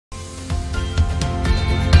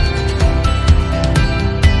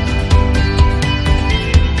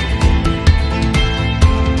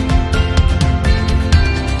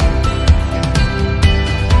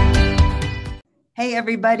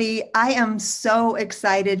everybody. I am so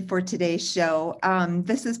excited for today's show.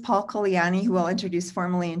 This is Paul Colaianni, who I'll introduce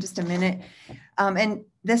formally in just a minute. And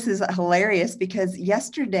this is hilarious because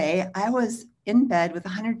yesterday I was in bed with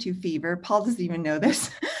 102 fever. Paul doesn't even know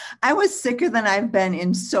this. I was sicker than I've been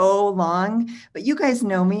in so long, but you guys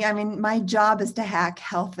know me. I mean, my job is to hack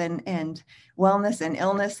health and wellness and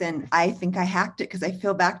illness. And I think I hacked it because I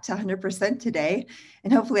feel back to 100% today.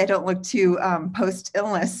 And hopefully I don't look too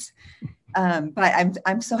post-illness. But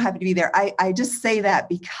I'm so happy to be there. I just say that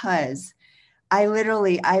because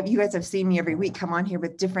you guys have seen me every week come on here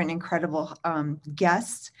with different incredible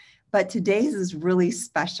guests, but today's is really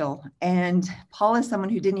special. And Paul is someone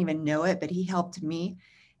who didn't even know it, but he helped me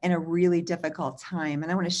in a really difficult time.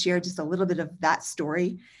 And I want to share just a little bit of that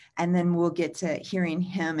story. And then we'll get to hearing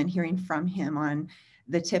him and hearing from him on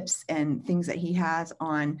the tips and things that he has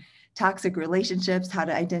on toxic relationships, how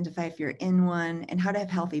to identify if you're in one, and how to have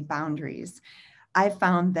healthy boundaries. I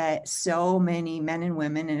found that so many men and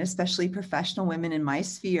women, and especially professional women in my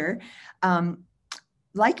sphere,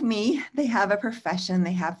 like me, they have a profession,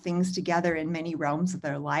 they have things together in many realms of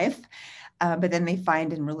their life. But then they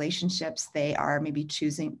find in relationships, they are maybe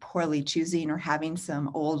poorly choosing or having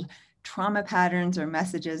some old trauma patterns or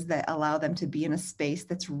messages that allow them to be in a space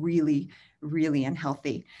that's really, really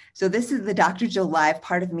unhealthy. So this is the Dr. Jill Live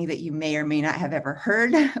part of me that you may or may not have ever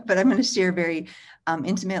heard, but I'm going to share very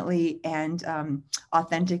intimately and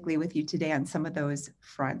authentically with you today on some of those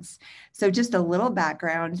fronts. So just a little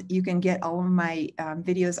background, you can get all of my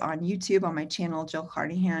videos on YouTube on my channel, Jill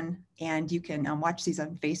Carnahan, and you can watch these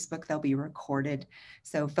on Facebook. They'll be recorded.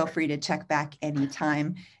 So feel free to check back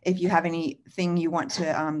anytime. If you have anything you want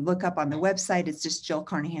to look up on the website, it's just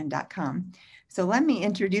jillcarnahan.com. So let me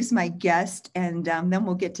introduce my guest and then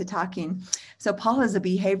we'll get to talking. So Paul is a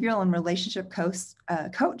behavioral and relationship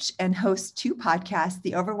coach and hosts two podcasts,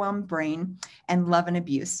 The Overwhelmed Brain and Love and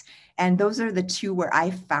Abuse. And those are the two where I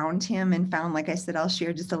found him and found, like I said, I'll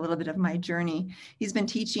share just a little bit of my journey. He's been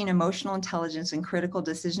teaching emotional intelligence and critical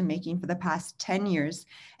decision-making for the past 10 years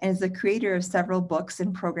and is the creator of several books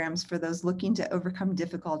and programs for those looking to overcome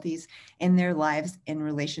difficulties in their lives and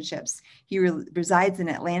relationships. He resides in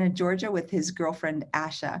Atlanta, Georgia with his girlfriend,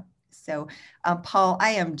 Asha. So, Paul,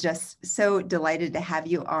 I am just so delighted to have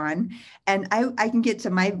you on. And I can get to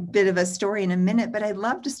my bit of a story in a minute, but I'd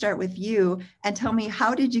love to start with you and tell me,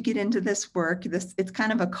 how did you get into this work? It's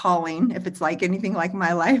kind of a calling, if it's like anything like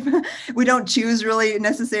my life. We don't choose really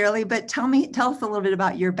necessarily, but tell us a little bit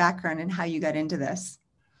about your background and how you got into this.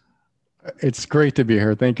 It's great to be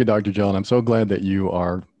here. Thank you, Dr. Jill. And I'm so glad that you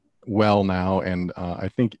are well now. And I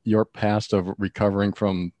think your past of recovering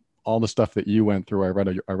from all the stuff that you went through,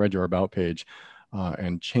 I read your about page,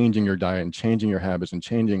 and changing your diet and changing your habits and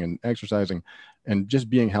changing and exercising and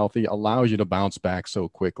just being healthy allows you to bounce back so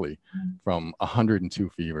quickly from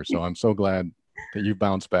 102 fever. So I'm so glad that you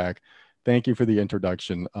bounced back. Thank you for the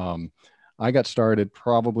introduction. I got started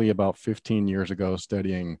probably about 15 years ago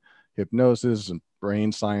studying hypnosis and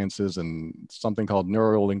brain sciences and something called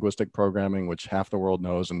neuro-linguistic programming, which half the world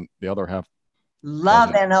knows and the other half love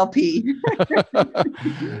NLP.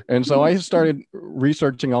 And so I started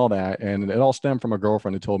researching all that, and it all stemmed from a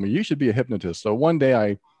girlfriend who told me, you should be a hypnotist. So one day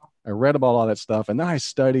I read about all that stuff, and then I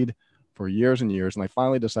studied for years and years, and I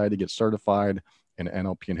finally decided to get certified in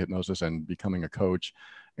NLP and hypnosis and becoming a coach.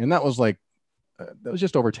 And that was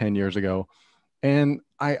just over 10 years ago. And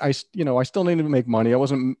I still needed to make money. I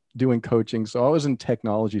wasn't doing coaching. So I was in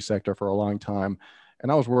technology sector for a long time,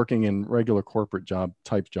 and I was working in regular corporate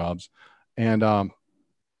type jobs. And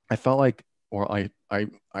I felt like, or I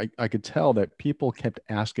could tell that people kept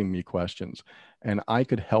asking me questions, and I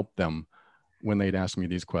could help them when they'd ask me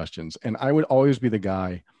these questions. And I would always be the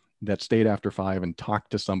guy that stayed after 5 and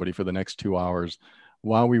talked to somebody for the next 2 hours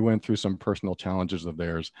while we went through some personal challenges of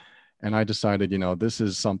theirs. And I decided, this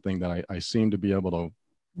is something that I seem to be able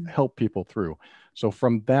to help people through. So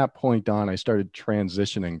from that point on, I started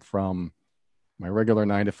transitioning from my regular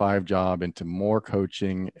 9-to-5 job into more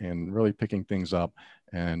coaching and really picking things up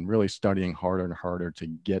and really studying harder and harder to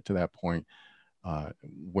get to that point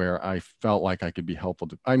where I felt like I could be helpful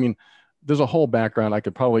to. I mean, there's a whole background I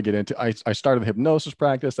could probably get into. I started a hypnosis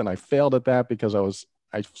practice and I failed at that because I was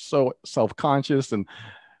so self-conscious, and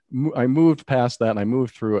I moved past that and I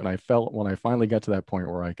moved through it. And I felt when I finally got to that point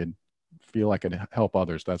where I could feel I could help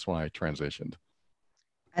others, that's when I transitioned.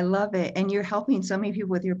 I love it. And you're helping so many people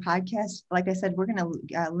with your podcast. Like I said, we're going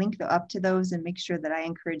to link up to those and make sure that I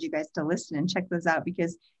encourage you guys to listen and check those out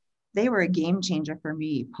because they were a game changer for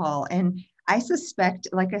me, Paul. And I suspect,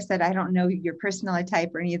 like I said, I don't know your personality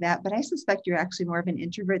type or any of that, but I suspect you're actually more of an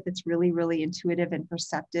introvert that's really, really intuitive and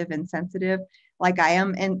perceptive and sensitive, like I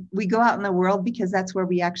am. And we go out in the world because that's where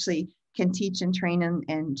we actually can teach and train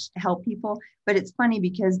and help people. But it's funny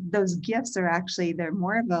because those gifts are actually, they're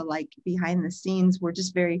more of a like behind the scenes. We're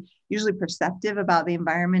just very usually perceptive about the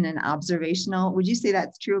environment and observational. Would you say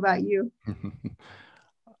that's true about you?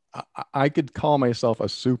 I could call myself a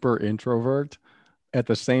super introvert. At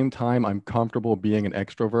the same time, I'm comfortable being an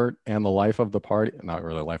extrovert and the life of the party. Not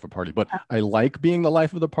really life of the party, but I like being the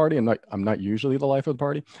life of the party. I'm not usually the life of the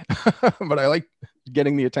party, but I like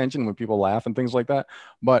getting the attention when people laugh and things like that.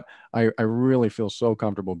 But I really feel so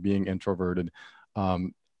comfortable being introverted.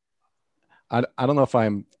 Um, I don't know if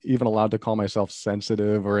I'm even allowed to call myself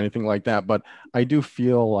sensitive or anything like that, but I do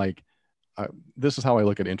feel like this is how I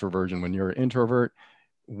look at introversion. When you're an introvert,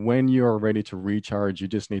 when you're ready to recharge, you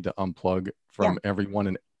just need to unplug Yeah. from everyone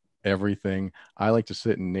and everything. I like to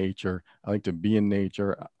sit in nature. I like to be in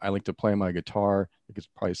nature. I like to play my guitar. You can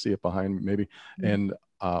probably see it behind me, maybe. And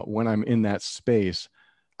when I'm in that space,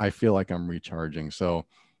 I feel like I'm recharging. So,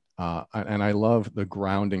 and I love the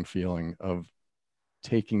grounding feeling of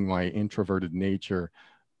taking my introverted nature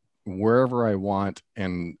wherever I want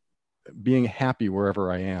and being happy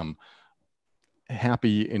wherever I am.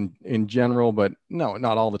 Happy in general, but no,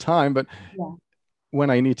 not all the time. But Yeah. when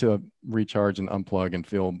I need to recharge and unplug and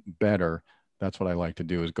feel better, that's what I like to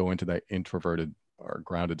do, is go into that introverted or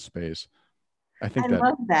grounded space. I think I that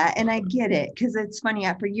love that. And I get it because it's funny.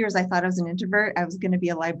 For years, I thought I was an introvert. I was going to be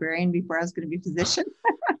a librarian before I was going to be a physician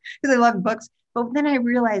because I love books. But then I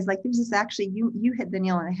realized like there's this actually, you hit the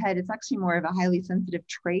nail on the head. It's actually more of a highly sensitive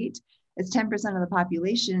trait. It's 10% of the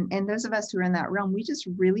population. And those of us who are in that realm, we just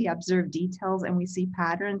really observe details and we see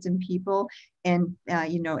patterns in people and,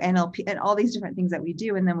 NLP and all these different things that we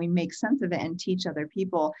do. And then we make sense of it and teach other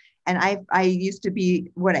people. And I used to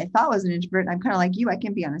be what I thought was an introvert. I'm kind of like you. I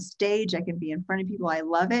can be on a stage. I can be in front of people. I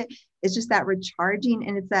love it. It's just that recharging.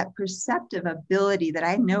 And it's that perceptive ability that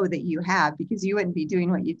I know that you have, because you wouldn't be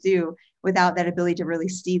doing what you do without that ability to really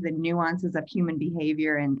see the nuances of human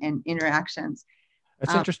behavior and interactions.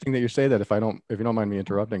 it's interesting that you say that. If you don't mind me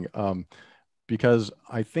interrupting, because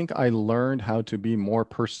I think I learned how to be more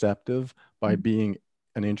perceptive by being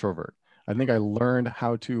an introvert. I think I learned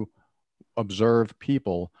how to observe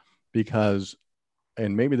people because,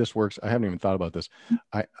 and maybe this works. I haven't even thought about this.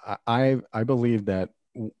 I believe that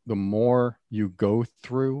the more you go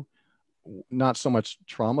through, not so much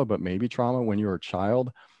trauma, but maybe trauma when you're a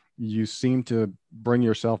child, you seem to bring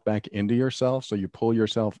yourself back into yourself. So you pull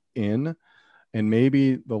yourself in, and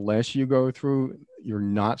maybe the less you go through, you're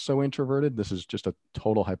not so introverted. This is just a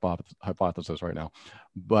total hypothesis right now.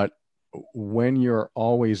 But when you're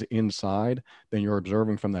always inside, then you're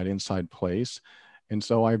observing from that inside place. And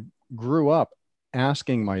so I grew up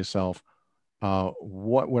asking myself,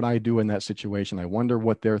 what would I do in that situation? I wonder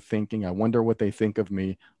what they're thinking. I wonder what they think of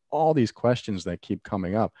me. All these questions that keep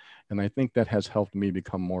coming up. And I think that has helped me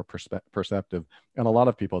become more perceptive. And a lot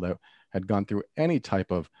of people that had gone through any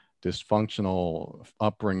type of dysfunctional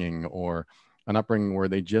upbringing, or an upbringing where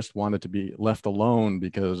they just wanted to be left alone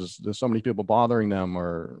because there's so many people bothering them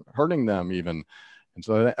or hurting them even. And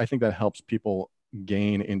so I think that helps people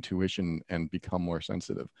gain intuition and become more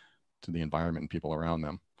sensitive to the environment and people around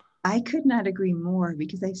them. I could not agree more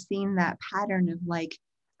because I've seen that pattern of like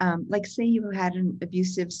say you had an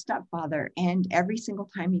abusive stepfather and every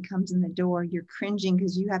single time he comes in the door, you're cringing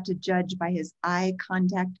because you have to judge by his eye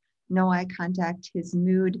contact, no eye contact, his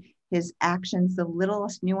mood, his actions, the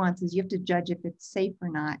littlest nuances. You have to judge if it's safe or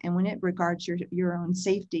not. And when it regards your own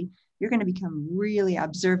safety, you're going to become really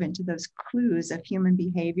observant to those clues of human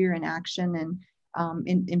behavior and action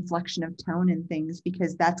and inflection of tone and things,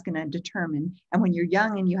 because that's going to determine. And when you're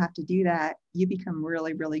young and you have to do that, you become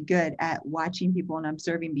really, really good at watching people and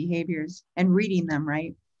observing behaviors and reading them,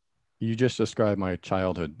 right? You just described my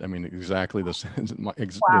childhood. I mean, exactly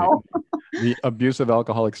the Wow. the abusive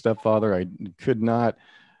alcoholic stepfather. I could not.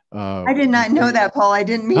 I did not know that, Paul. I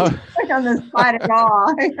didn't mean to put on the spot at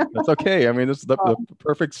all. That's okay. I mean, this is the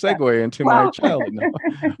perfect segue into my childhood.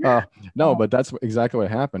 No, but that's exactly what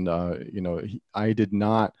happened. I did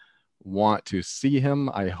not want to see him.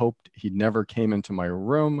 I hoped he never came into my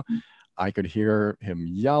room. I could hear him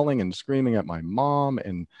yelling and screaming at my mom.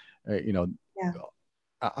 And, Yeah.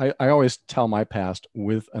 I always tell my past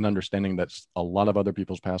with an understanding that a lot of other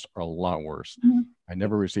people's past are a lot worse. Mhm. I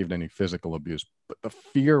never received any physical abuse, but the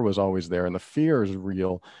fear was always there, and the fear is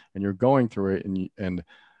real, and you're going through it. And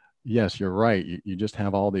yes, you're right. You just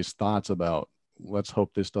have all these thoughts about, let's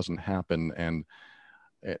hope this doesn't happen. And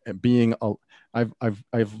being,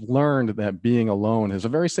 I've learned that being alone is a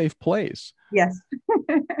very safe place. Yes.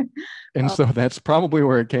 And so that's probably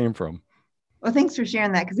where it came from. Well, thanks for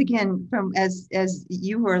sharing that. Because again, from as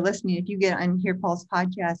you who are listening, if you get on hear Paul's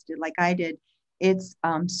podcast like I did, it's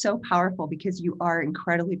so powerful because you are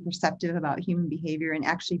incredibly perceptive about human behavior and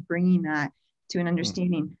actually bringing that to an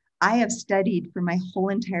understanding. I have studied for my whole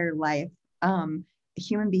entire life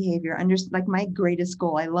human behavior. Like my greatest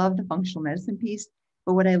goal, I love the functional medicine piece,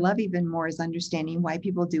 but what I love even more is understanding why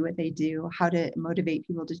people do what they do, how to motivate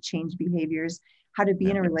people to change behaviors, how to be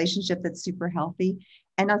in a relationship that's super healthy.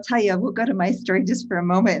 And I'll tell you, we'll go to my story just for a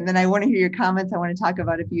moment, and then I want to hear your comments. I want to talk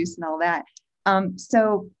about abuse and all that.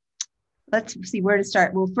 So let's see where to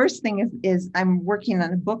start. Well, first thing is I'm working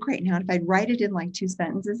on a book right now. And if I'd write it in like 2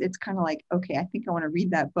 sentences, it's kind of like, okay, I think I want to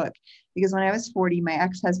read that book. Because when I was 40, my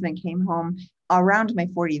ex-husband came home around my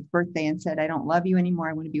 40th birthday and said, I don't love you anymore.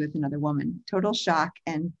 I want to be with another woman. Total shock,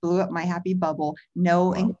 and blew up my happy bubble.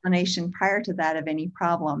 No inclination prior to that of any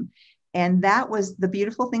problem. And that was the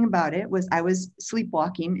beautiful thing about it, was I was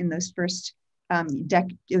sleepwalking in those first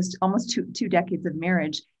it was almost two decades of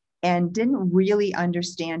marriage, and didn't really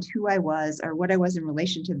understand who I was or what I was in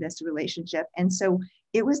relation to this relationship. And so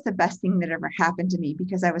it was the best thing that ever happened to me,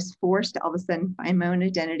 because I was forced to all of a sudden find my own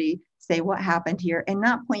identity, say what happened here, and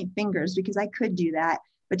not point fingers, because I could do that,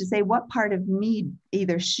 but to say what part of me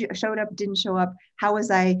either showed up, didn't show up, how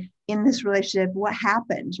was I in this relationship, what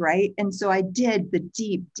happened, right? And so I did the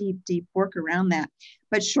deep work around that.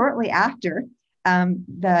 But shortly after, during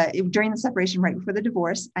the separation, right before the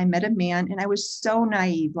divorce, I met a man, and I was so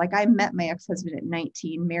naive. Like, I met my ex-husband at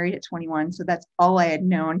 19, married at 21. So that's all I had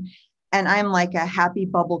known. And I'm like a happy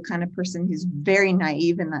bubble kind of person who's very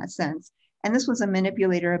naive in that sense. And this was a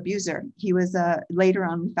manipulator abuser. He was later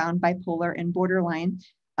on found bipolar and borderline,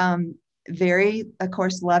 very, of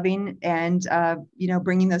course, loving and,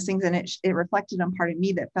 bringing those things in. It reflected on part of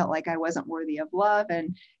me that felt like I wasn't worthy of love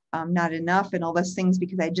and not enough and all those things,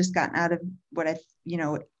 because I just gotten out of what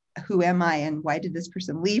who am I and why did this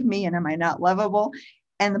person leave me, and am I not lovable?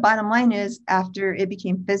 And the bottom line is, after it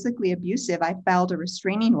became physically abusive, I filed a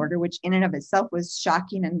restraining order, which in and of itself was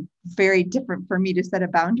shocking and very different for me to set a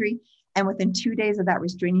boundary. And within 2 days of that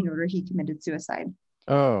restraining order, he committed suicide.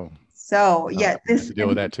 Oh, so yeah, this deal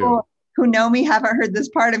with that too. Who know me haven't heard this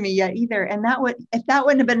part of me yet either. And if that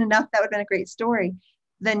wouldn't have been enough, that would have been a great story.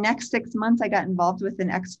 The next 6 months, I got involved with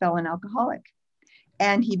an ex-felon alcoholic,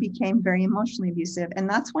 and he became very emotionally abusive. And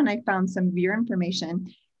that's when I found some of your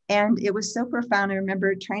information. And it was so profound. I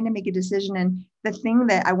remember trying to make a decision. And the thing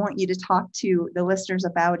that I want you to talk to the listeners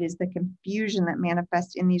about is the confusion that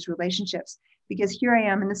manifests in these relationships. Because here I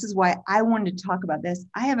am, and this is why I wanted to talk about this.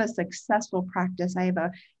 I have a successful practice. I have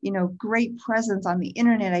a, great presence on the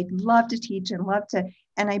internet. I love to teach and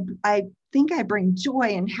I think I bring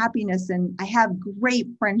joy and happiness, and I have great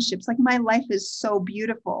friendships. Like, my life is so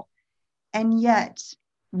beautiful. And yet,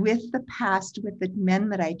 with the past, with the men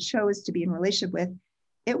that I chose to be in relationship with,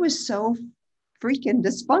 it was so freaking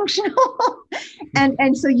dysfunctional.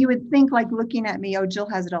 and so you would think, like, looking at me, oh, Jill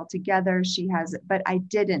has it all together. She has it, but I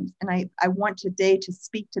didn't. And I want today to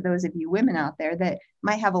speak to those of you women out there that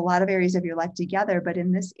might have a lot of areas of your life together, but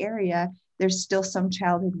in this area, there's still some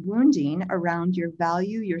childhood wounding around your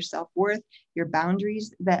value, your self-worth, your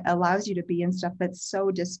boundaries that allows you to be in stuff that's so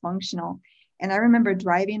dysfunctional. And I remember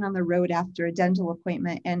driving on the road after a dental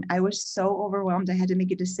appointment, and I was so overwhelmed. I had to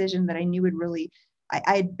make a decision that I knew would really,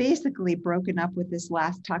 I had basically broken up with this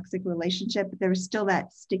last toxic relationship, but there was still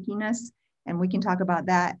that stickiness, and we can talk about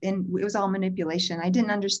that. And it was all manipulation. I didn't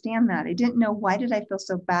understand that. I didn't know, why did I feel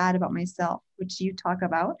so bad about myself, which you talk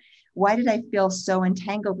about. Why did I feel so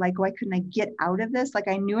entangled? Like, why couldn't I get out of this? Like,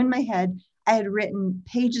 I knew in my head, I had written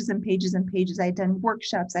pages and pages and pages. I had done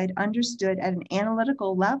workshops. I had understood at an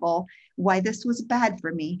analytical level why this was bad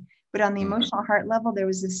for me. But on the emotional heart level, there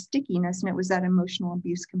was this stickiness, and it was that emotional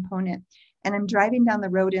abuse component. And I'm driving down the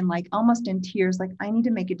road in, like, almost in tears, like, I need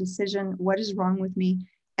to make a decision. What is wrong with me?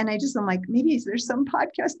 And I'm like, maybe there's some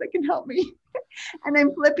podcast that can help me. And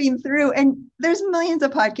I'm flipping through, and there's millions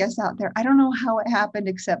of podcasts out there. I don't know how it happened,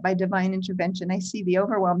 except by divine intervention. I see the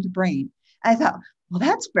overwhelmed brain. I thought, well,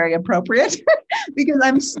 that's very appropriate because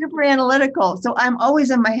I'm super analytical. So I'm always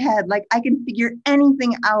in my head, like, I can figure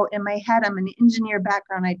anything out in my head. I'm an engineer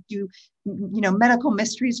background. I do, medical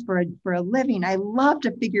mysteries for a living. I love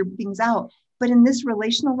to figure things out. But in this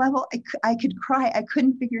relational level, I could cry. I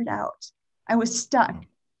couldn't figure it out. I was stuck.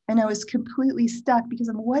 And I was completely stuck because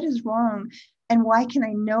I'm, what is wrong? And why can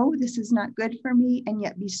I know this is not good for me and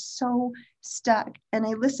yet be so stuck? And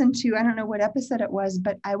I listened to, I don't know what episode it was,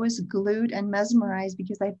 but I was glued and mesmerized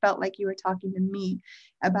because I felt like you were talking to me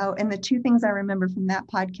about, and the two things I remember from that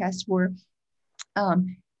podcast were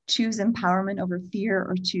choose empowerment over fear,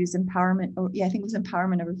 or choose empowerment. Oh, yeah, I think it was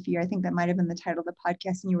empowerment over fear. I think that might have been the title of the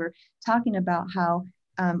podcast. And you were talking about how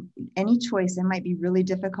any choice, it might be really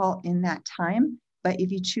difficult in that time, but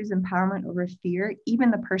if you choose empowerment over fear,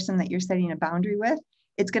 even the person that you're setting a boundary with,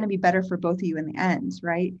 it's going to be better for both of you in the end,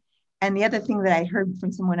 right? And the other thing that I heard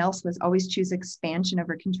from someone else was always choose expansion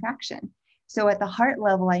over contraction. So at the heart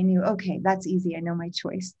level, I knew, okay, that's easy. I know my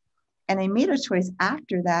choice. And I made a choice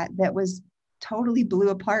after that that was totally blew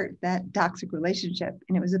apart that toxic relationship.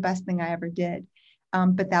 And it was the best thing I ever did.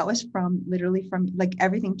 But that was from literally from like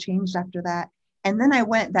everything changed after that. And then I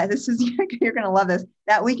went that this is, you're going to love this.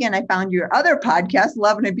 That weekend, I found your other podcast,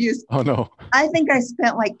 Love and Abuse. Oh, no. I think I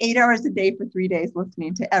spent like 8 hours a day for 3 days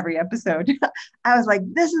listening to every episode. I was like,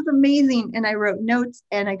 this is amazing. And I wrote notes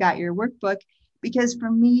and I got your workbook, because for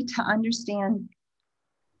me to understand,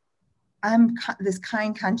 I'm this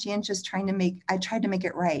kind, conscientious I tried to make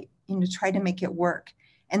it right, try to make it work.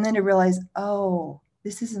 And then to realize, oh,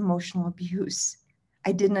 this is emotional abuse.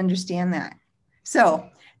 I didn't understand that. So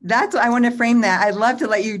that's what I want to frame that. I'd love to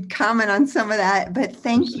let you comment on some of that, but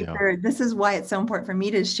thank you for, this is why it's so important for me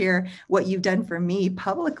to share what you've done for me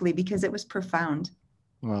publicly, because it was profound.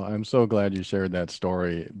 Well, I'm so glad you shared that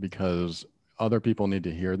story, because other people need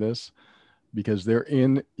to hear this, because they're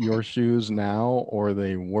in your shoes now, or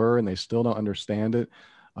they were, and they still don't understand it.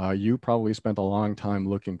 You probably spent a long time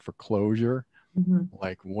looking for closure. Mm-hmm.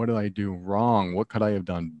 Like, what did I do wrong? What could I have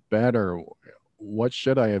done better? What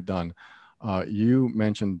should I have done? You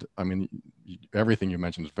mentioned, I mean, everything you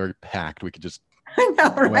mentioned is very packed. We could just, I know,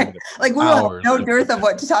 right? Like we will have no dearth of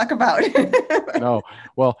what to talk about. No,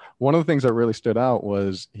 well, one of the things that really stood out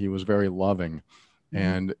was he was very loving, mm-hmm.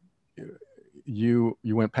 and you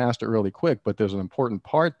went past it really quick, but there's an important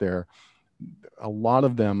part there. A lot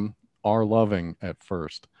of them are loving at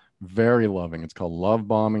first, very loving. It's called love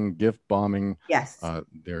bombing, gift bombing. Yes.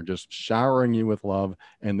 They're just showering you with love,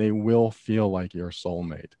 and they will feel like your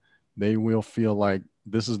soulmate. They will feel like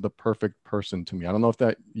this is the perfect person to me. I don't know if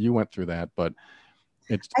that you went through that, but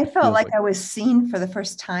I felt like I was seen for the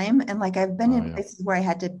first time. And like, I've been in places where I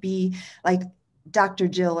had to be like Dr.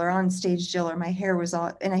 Jill or on stage Jill, or my hair was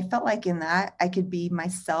all, and I felt like in that I could be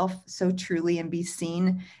myself so truly and be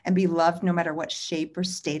seen and be loved no matter what shape or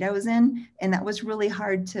state I was in. And that was really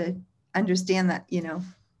hard to understand that,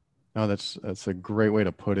 No, that's a great way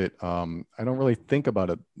to put it. I don't really think about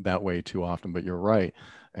it that way too often, but you're right.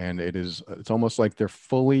 And it's almost like they're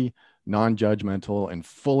fully non-judgmental and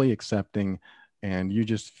fully accepting. And you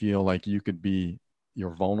just feel like you could be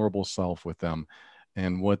your vulnerable self with them.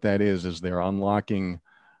 And what that is they're unlocking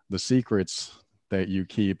the secrets that you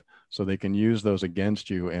keep so they can use those against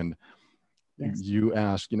you. And yes. You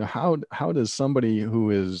ask, how does somebody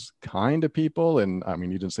who is kind to people, and I mean,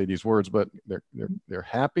 you didn't say these words, but they're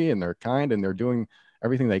happy and they're kind and they're doing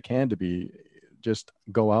everything they can to be, just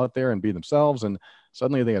go out there and be themselves. And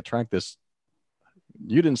suddenly they attract this,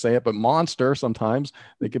 you didn't say it, but monster. Sometimes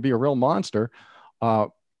they could be a real monster.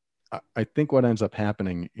 I think what ends up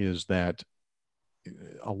happening is that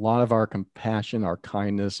a lot of our compassion, our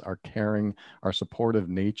kindness, our caring, our supportive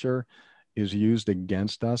nature is used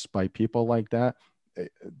against us by people like that.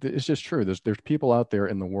 It's just true. There's people out there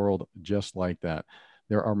in the world just like that.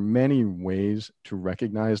 There are many ways to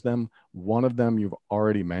recognize them. One of them you've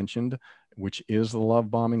already mentioned, which is the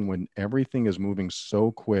love bombing. When everything is moving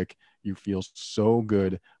so quick, you feel so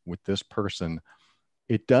good with this person.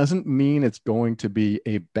 It doesn't mean it's going to be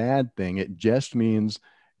a bad thing. It just means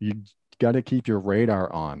you got to keep your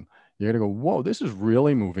radar on. You got to go, whoa, this is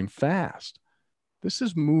really moving fast. This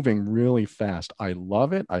is moving really fast. I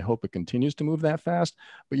love it. I hope it continues to move that fast.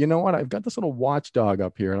 But you know what? I've got this little watchdog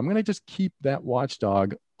up here, and I'm going to just keep that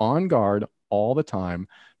watchdog on guard all the time,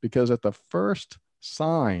 because at the first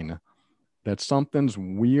sign that something's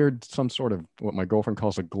weird, some sort of what my girlfriend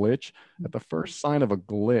calls a glitch, at the first sign of a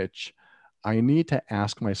glitch, I need to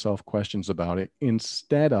ask myself questions about it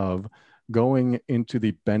instead of going into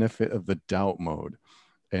the benefit of the doubt mode.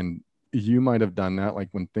 And you might have done that, like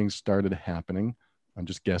when things started happening. I'm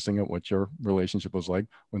just guessing at what your relationship was like.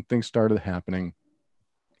 When things started happening,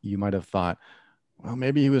 you might have thought, well,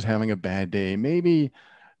 maybe he was having a bad day. Maybe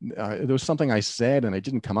there was something I said and I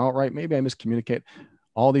didn't come out right. Maybe I miscommunicate.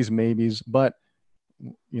 All these maybes. But,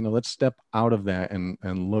 let's step out of that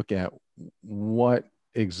and look at what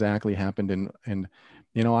exactly happened. And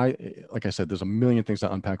like I said, there's a million things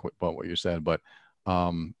to unpack about what you said, but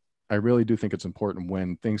I really do think it's important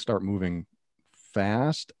when things start moving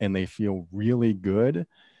fast and they feel really good,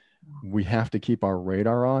 we have to keep our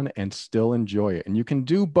radar on and still enjoy it. And you can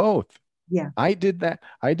do both. Yeah. I did that.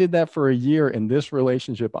 I did that for a year in this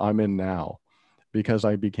relationship I'm in now, because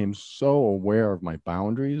I became so aware of my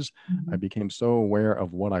boundaries. I became so aware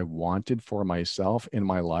of what I wanted for myself in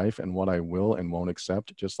my life and what I will and won't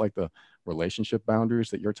accept, just like the relationship boundaries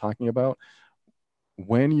that you're talking about.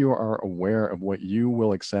 When you are aware of what you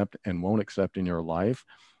will accept and won't accept in your life,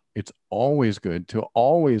 it's always good to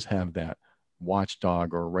always have that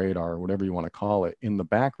watchdog or radar or whatever you want to call it in the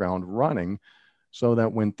background running, so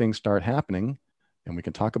that when things start happening, and we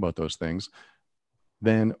can talk about those things,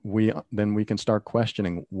 then we can start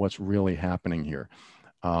questioning what's really happening here.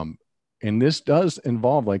 And this does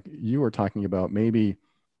involve, like you were talking about, maybe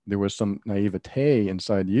there was some naivete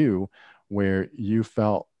inside you where you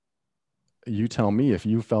felt, you tell me if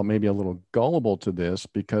you felt maybe a little gullible to this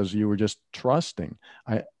because you were just trusting.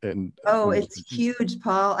 Oh, it's huge,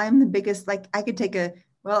 Paul. I'm the biggest, like I could take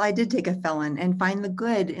I did take a felon and find the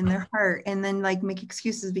good in their heart and then like make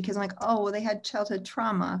excuses because I'm like, oh, well, they had childhood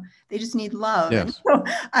trauma. They just need love. Yes. And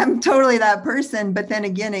so I'm totally that person. But then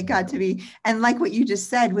again, it got to be, and like what you just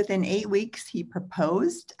said, within 8 weeks, he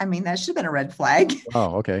proposed. I mean, that should have been a red flag.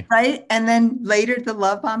 Oh, okay. Right. And then later the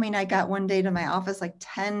love bombing, I got one day to my office, like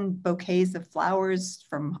 10 bouquets of flowers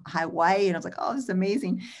from Hawaii. And I was like, oh, this is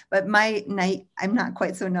amazing. But I'm not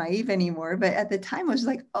quite so naive anymore. But at the time I was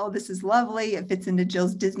like, oh, this is lovely. It fits into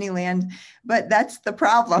Jill's Disneyland. But that's the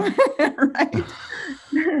problem. Right.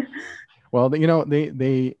 Well,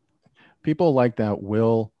 they people like that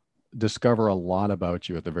will discover a lot about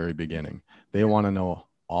you at the very beginning. They want to know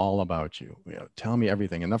all about you. Tell me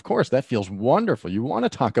everything. And of course, that feels wonderful. You want to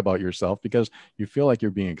talk about yourself because you feel like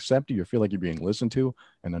you're being accepted. You feel like you're being listened to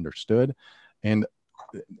and understood. And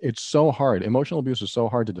it's so hard. Emotional abuse is so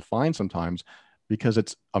hard to define sometimes because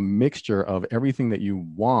it's a mixture of everything that you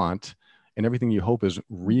want and everything you hope is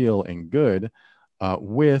real and good,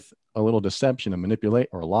 with a little deception and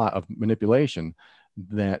a lot of manipulation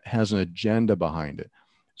that has an agenda behind it.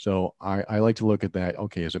 So I like to look at that.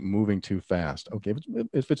 Okay, is it moving too fast? Okay,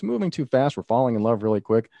 if it's moving too fast, we're falling in love really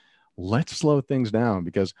quick. Let's slow things down,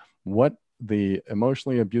 because what the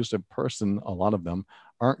emotionally abusive person, a lot of them,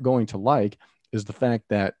 aren't going to like is the fact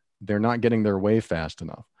that they're not getting their way fast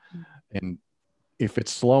enough. And if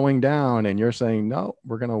it's slowing down and you're saying, no,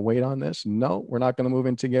 we're going to wait on this. No, we're not going to move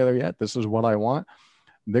in together yet. This is what I want.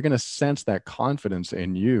 They're going to sense that confidence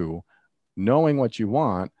in you, knowing what you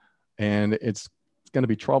want, and it's going to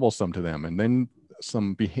be troublesome to them. And then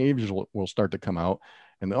some behaviors will start to come out,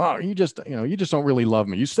 and oh, you just don't really love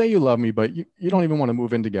me. You say you love me, but you don't even want to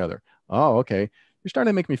move in together. Oh, okay. You're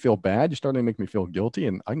starting to make me feel bad. You're starting to make me feel guilty.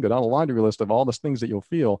 And I can go down a laundry list of all the things that you'll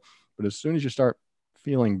feel. But as soon as you start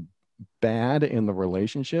feeling bad in the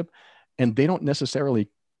relationship, and they don't necessarily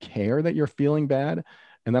care that you're feeling bad.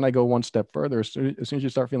 And then I go one step further. As soon as you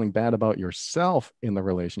start feeling bad about yourself in the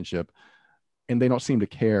relationship, and they don't seem to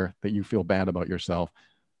care that you feel bad about yourself,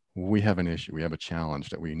 we have an issue. We have a challenge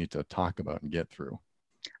that we need to talk about and get through.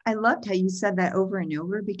 I loved how you said that over and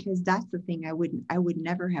over, because that's the thing I would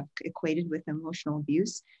never have equated with emotional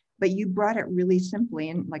abuse. But you brought it really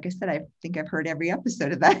simply. And like I said, I think I've heard every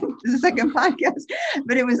episode of that, the second podcast,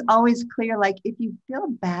 but it was always clear. Like if you feel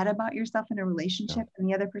bad about yourself in a relationship and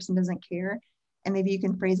the other person doesn't care, and maybe you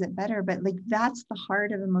can phrase it better, but like that's the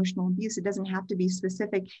heart of emotional abuse. It doesn't have to be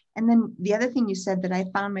specific. And then the other thing you said that I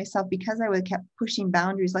found myself, because I would kept pushing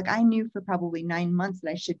boundaries, like I knew for probably 9 months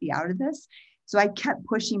that I should be out of this. So I kept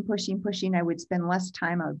pushing. I would spend less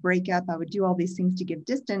time. I would break up. I would do all these things to give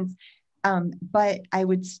distance. But I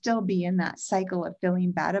would still be in that cycle of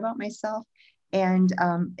feeling bad about myself and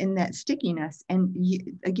in that stickiness. And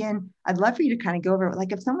again, I'd love for you to kind of go over,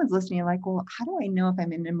 like if someone's listening, like, well, how do I know if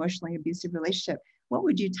I'm in an emotionally abusive relationship? What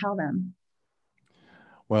would you tell them?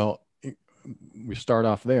 Well, we start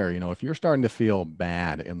off there. If you're starting to feel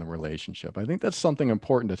bad in the relationship, I think that's something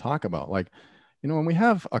important to talk about. Like, when we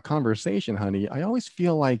have a conversation, honey, I always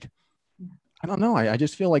feel like, I don't know, I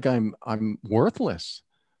just feel like I'm worthless.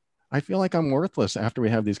 I feel like I'm worthless after we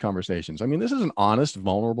have these conversations. I mean, this is an honest,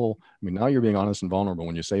 vulnerable. I mean, now you're being honest and vulnerable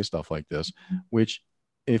when you say stuff like this, which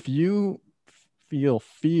if you feel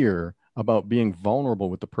fear about being vulnerable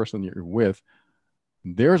with the person that you're with,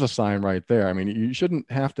 there's a sign right there. I mean, you shouldn't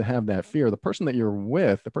have to have that fear. The person that you're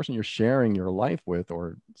with, the person you're sharing your life with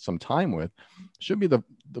or some time with, should be the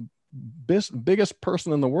biggest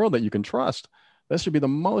person in the world that you can trust. That should be the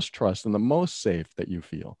most trust and the most safe that you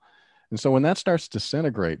feel. And so when that starts to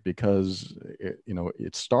disintegrate, because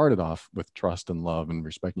it started off with trust and love and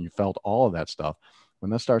respect, and you felt all of that stuff, when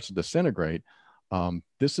that starts to disintegrate,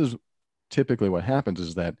 This is typically what happens,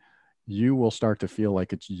 is that you will start to feel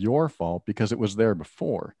like it's your fault because it was there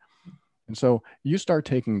before. And so you start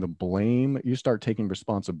taking the blame, you start taking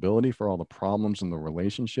responsibility for all the problems in the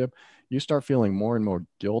relationship. You start feeling more and more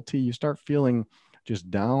guilty. You start feeling just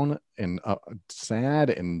down and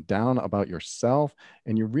sad and down about yourself.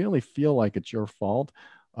 And you really feel like it's your fault.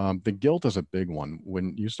 The guilt is a big one.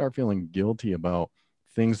 When you start feeling guilty about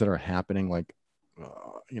things that are happening, like,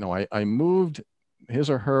 I moved his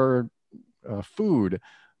or her food,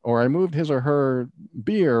 or I moved his or her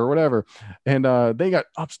beer or whatever, and they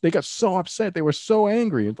got so upset, they were so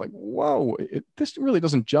angry. It's like, whoa, this really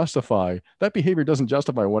doesn't justify, that behavior doesn't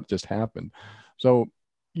justify what just happened. So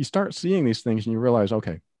you start seeing these things and you realize,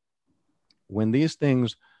 okay, when these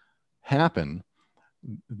things happen,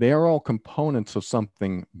 they are all components of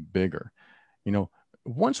something bigger.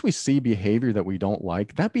 Once we see behavior that we don't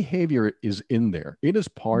like, that behavior is in there. It is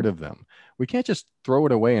part of them. We can't just throw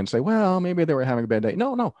it away and say, well, maybe they were having a bad day.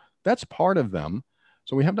 No, that's part of them.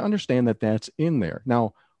 So we have to understand that that's in there.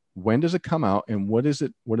 Now, when does it come out, and what is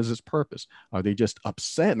it? What is its purpose? Are they just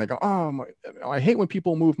upset and they go, oh, I hate when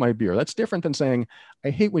people move my beer? That's different than saying, I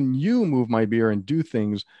hate when you move my beer and do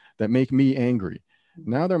things that make me angry.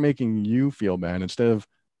 Now they're making you feel bad instead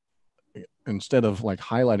of like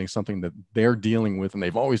highlighting something that they're dealing with and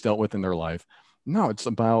they've always dealt with in their life. No, it's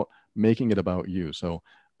about making it about you. So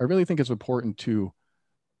I really think it's important to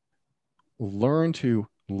learn to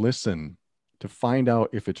listen, to find out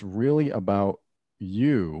if it's really about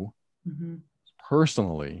you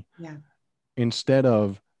personally, instead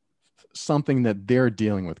of something that they're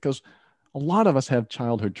dealing with. Because a lot of us have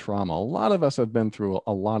childhood trauma. A lot of us have been through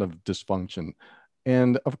a lot of dysfunction.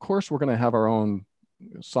 And of course, we're going to have our own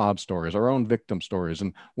sob stories, our own victim stories,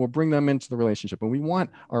 and we'll bring them into the relationship. And we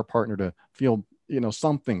want our partner to feel,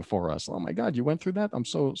 something for us. Oh my God, you went through that? I'm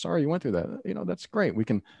so sorry you went through that. That's great. We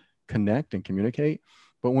can connect and communicate.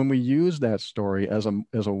 But when we use that story as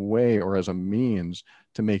a way or as a means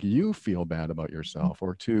to make you feel bad about yourself,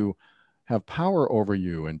 or to have power over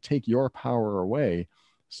you and take your power away,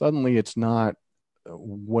 suddenly it's not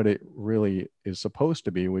what it really is supposed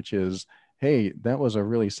to be, which is, hey, that was a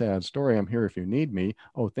really sad story. I'm here if you need me.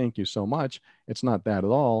 Oh, thank you so much. It's not that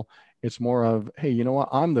at all. It's more of, hey, you know what?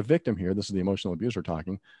 I'm the victim here. This is the emotional abuser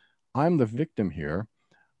talking. I'm the victim here.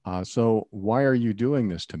 So why are you doing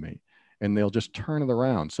this to me? And they'll just turn it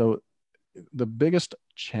around. So the biggest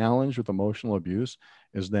challenge with emotional abuse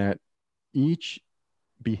is that each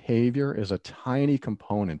behavior is a tiny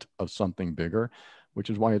component of something bigger, which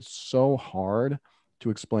is why it's so hard to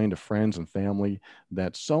explain to friends and family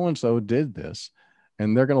that so-and-so did this.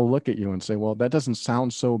 And they're going to look at you and say, well, that doesn't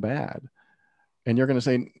sound so bad. And you're going to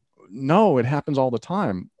say, no, it happens all the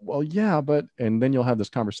time. Well, yeah, and then you'll have this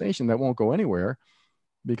conversation that won't go anywhere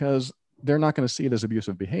because they're not going to see it as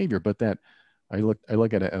abusive behavior, but that I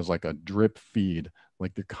look at it as like a drip feed.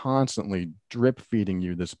 Like they're constantly drip feeding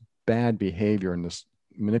you this bad behavior and this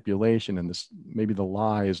manipulation and this, maybe the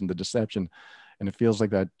lies and the deception. And it feels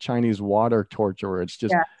like that Chinese water torture where it's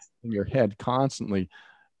just in your head constantly,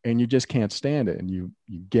 and you just can't stand it. And you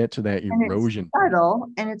get to that erosion. And it's subtle,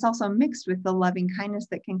 and it's also mixed with the loving kindness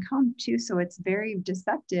that can come too. So it's very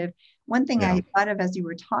deceptive. One thing I thought of as you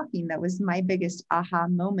were talking, that was my biggest aha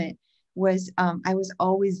moment, was I was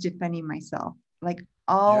always defending myself, like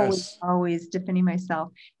always defending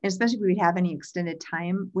myself. And especially if we would have any extended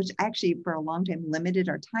time, which actually for a long time limited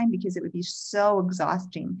our time because it would be so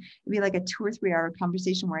exhausting. It'd be like a 2 or 3 hour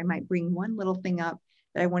conversation where I might bring one little thing up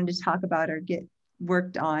that I wanted to talk about or get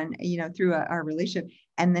worked on, through our relationship.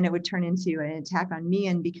 And then it would turn into an attack on me.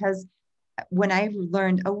 And because when I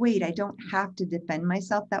learned, oh, wait, I don't have to defend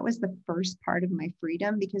myself, that was the first part of my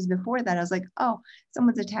freedom. Because before that, I was like, oh,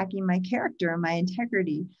 someone's attacking my character and my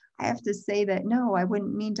integrity. I have to say that, no, I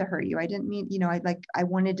wouldn't mean to hurt you. I didn't mean, I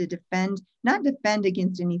wanted to not defend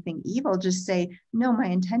against anything evil, just say, no, my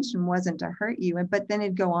intention wasn't to hurt you. But then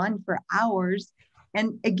it'd go on for hours.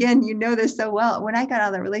 And again, this so well. When I got out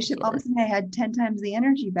of that relationship, all of a sudden I had 10 times the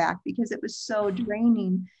energy back because it was so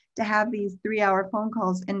draining to have these 3-hour phone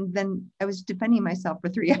calls. And then I was defending myself for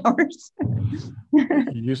 3 hours.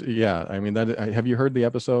 Yeah. I mean, have you heard the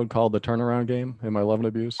episode called The Turnaround Game in My Love and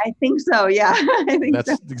Abuse? I think so. Yeah.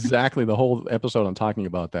 That's exactly the whole episode I'm talking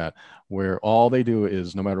about, that where all they do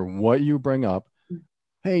is no matter what you bring up,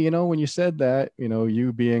 hey, when you said that,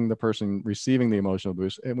 you being the person receiving the emotional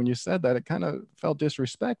abuse, and when you said that, it kind of felt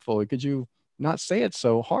disrespectful. Could you not say it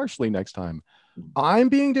so harshly next time? I'm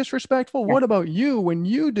being disrespectful. Yeah. What about you when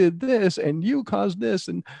you did this and you caused this?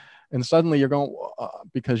 And suddenly you're going,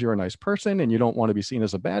 because you're a nice person and you don't want to be seen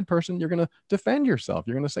as a bad person, you're going to defend yourself.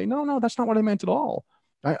 You're going to say, no, that's not what I meant at all.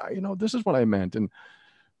 This is what I meant. And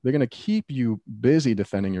they're going to keep you busy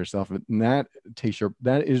defending yourself. And that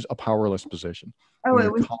is a powerless position. Oh,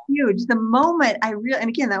 it was huge. The moment and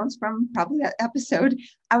again, that was from probably that episode.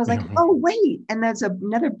 I was like, oh, wait. And there's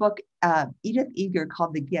another book, Edith Eger,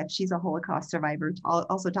 called The Gift. She's a Holocaust survivor.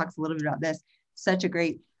 Also talks a little bit about this. Such a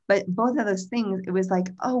great, but both of those things, it was like,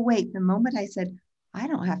 oh, wait, the moment I said, I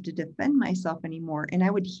don't have to defend myself anymore. And I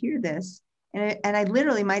would hear this. And I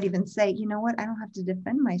literally might even say, you know what? I don't have to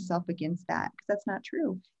defend myself against that, because that's not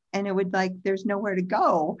true. And it would, like, there's nowhere to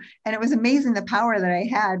go. And it was amazing the power that I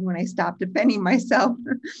had when I stopped defending myself.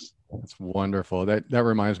 That's wonderful. That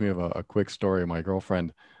reminds me of a quick story of my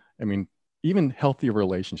girlfriend. I mean, even healthy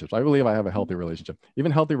relationships. I believe I have a healthy relationship.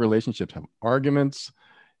 Even healthy relationships have arguments.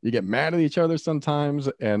 You get mad at each other sometimes,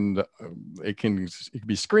 and it can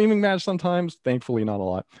be screaming match sometimes. Thankfully, not a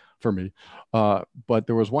lot for me. But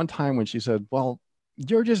there was one time when she said, well,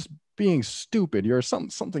 you're just being stupid. You're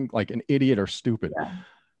something like an idiot or stupid. Yeah.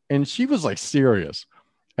 And she was like serious.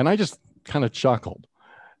 And I just kind of chuckled.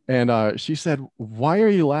 And she said, why are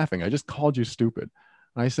you laughing? I just called you stupid.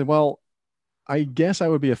 And I said, well, I guess I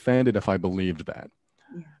would be offended if I believed that.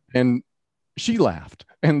 Yeah. And she laughed.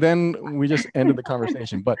 And then we just ended the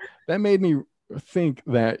conversation. But that made me think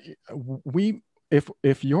that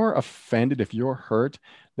if you're offended, if you're hurt,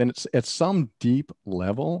 then it's at some deep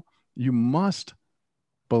level, you must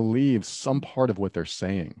believe some part of what they're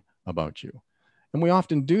saying about you. And we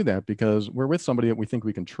often do that because we're with somebody that we think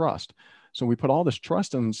we can trust. So we put all this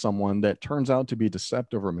trust in someone that turns out to be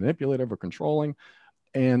deceptive or manipulative or controlling.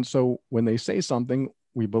 And so when they say something,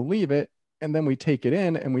 we believe it, and then we take it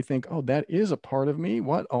in and we think, oh, that is a part of me.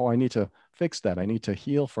 What? Oh, I need to fix that. I need to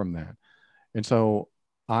heal from that. And so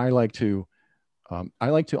I like to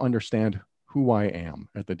understand who I am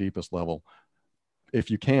at the deepest level.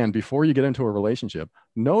 If you can, before you get into a relationship,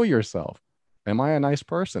 know yourself. Am I a nice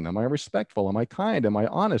person? Am I respectful? Am I kind? Am I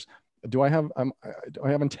honest? Do I have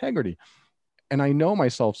integrity? And I know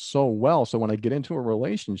myself so well. So when I get into a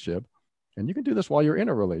relationship, and you can do this while you're in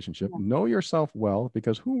a relationship, know yourself well,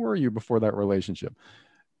 because who were you before that relationship?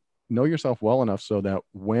 Know yourself well enough so that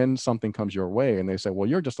when something comes your way and they say, well,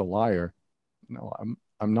 you're just a liar. No,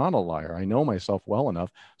 I'm not a liar. I know myself well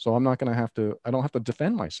enough. So I don't have to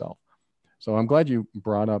defend myself. So I'm glad you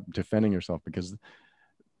brought up defending yourself, because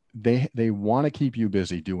they want to keep you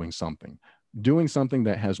busy doing something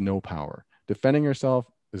that has no power. Defending yourself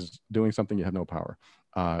is doing something you have no power.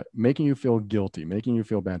 Making you feel guilty, making you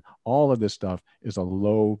feel bad. All of this stuff is a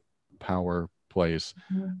low power place.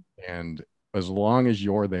 Mm-hmm. And as long as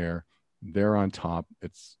you're there, they're on top.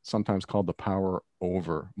 It's sometimes called the power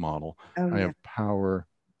over model. I have power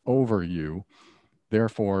over you.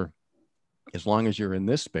 Therefore, as long as you're in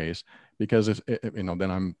this space, because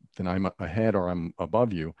then I'm ahead or I'm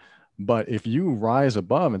above you. But if you rise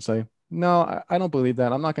above and say, no, I don't believe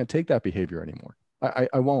that, I'm not going to take that behavior anymore.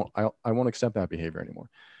 I won't accept that behavior anymore.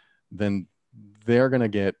 Then they're going to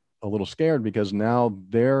get a little scared, because now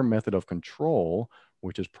their method of control,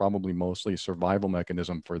 which is probably mostly survival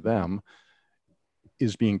mechanism for them,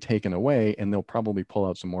 is being taken away, and they'll probably pull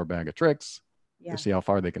out some more bag of tricks to see how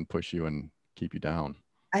far they can push you and keep you down.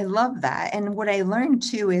 I love that. And what I learned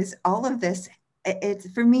too is all of this,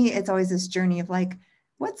 for me, it's always this journey of like,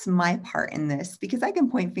 what's my part in this? Because I can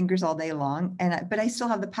point fingers all day long, but I still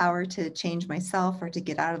have the power to change myself or to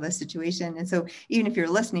get out of the situation. And so even if you're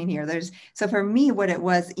listening here, so for me, what it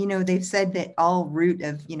was, they've said that all root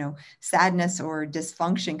of, sadness or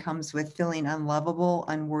dysfunction comes with feeling unlovable,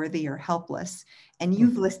 unworthy, or helpless. And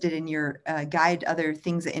you've listed in your guide other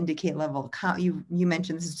things that indicate level. You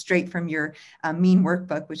mentioned this is straight from your MEAN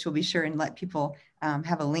workbook, which we'll be sure and let people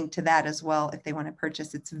have a link to that as well if they want to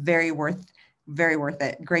purchase. It's very worth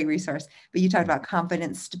it. Great resource. But you talked about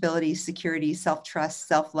confidence, stability, security, self-trust,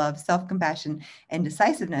 self-love, self-compassion, and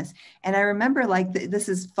decisiveness. And I remember, like, this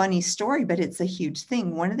is a funny story, but it's a huge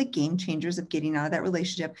thing. One of the game changers of getting out of that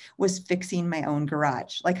relationship was fixing my own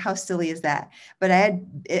garage. Like, how silly is that? But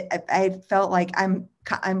I felt like I'm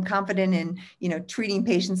confident in, treating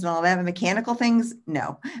patients and all that, but mechanical things,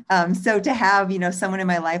 no. So to have, someone in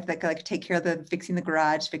my life that could like take care of fixing the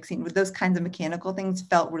garage, fixing with those kinds of mechanical things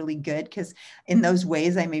felt really good, because in those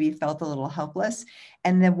ways I maybe felt a little helpless.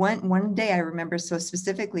 And then one day I remember so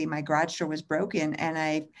specifically, my garage door was broken and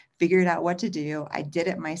I figured out what to do. I did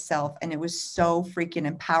it myself, and it was so freaking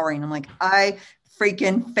empowering. I'm like, I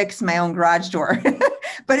freaking fixed my own garage door.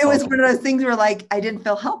 But it was Awesome. one of those things where like, I didn't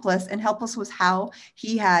feel helpless, and helpless was how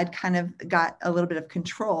he had kind of got a little bit of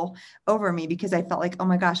control over me, because I felt like, oh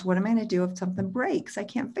my gosh, what am I going to do if something breaks? I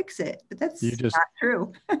can't fix it. But You that's just not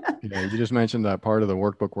true. Yeah, you just mentioned that part of the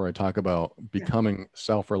workbook where I talk about Yeah. becoming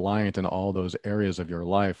self-reliant in all those areas of your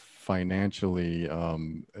life financially. I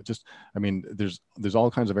mean, there's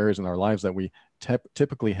all kinds of areas in our lives that we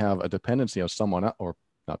typically have a dependency on someone, or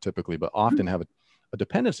not typically, but often have a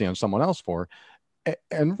dependency on someone else for,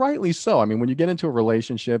 and rightly so. I mean, when you get into a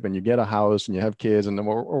relationship and you get a house and you have kids and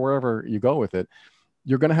or wherever you go with it,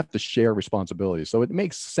 you're going to have to share responsibilities. So it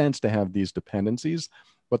makes sense to have these dependencies.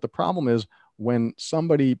 But the problem is when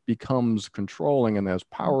somebody becomes controlling and has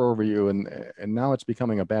power over you, and now it's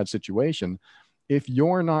becoming a bad situation. If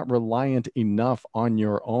you're not reliant enough on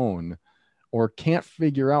your own or can't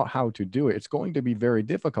figure out how to do it, it's going to be very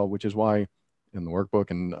difficult, which is why in the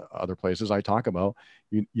workbook and other places I talk about,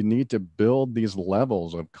 you need to build these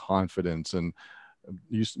levels of confidence. And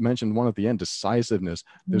you mentioned one at the end, decisiveness.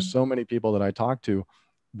 There's so many people that I talk to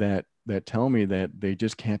that tell me that they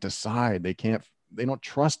just can't decide. They don't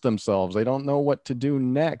trust themselves. They don't know what to do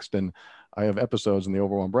next. And I have episodes in the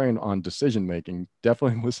Overwhelmed Brain on decision making.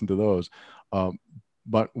 Definitely listen to those.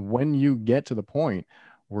 But when you get to the point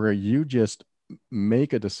where you just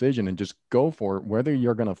make a decision and just go for it, whether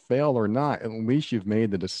you're going to fail or not, at least you've made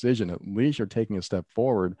the decision. At least you're taking a step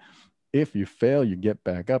forward. If you fail, you get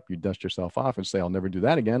back up, you dust yourself off and say, I'll never do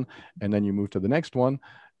that again. And then you move to the next one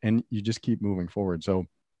and you just keep moving forward. So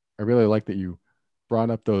I really like that you brought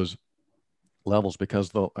up those levels, because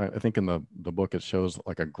I think in the book, it shows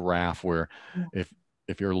like a graph where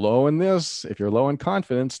if you're low in this, if you're low in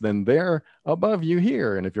confidence, then they're above you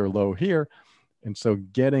here. And if you're low here. And so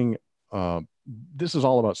getting, this is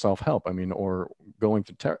all about self-help. I mean, or going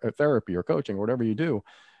to therapy or coaching or whatever you do,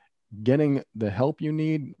 getting the help you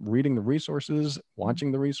need, reading the resources,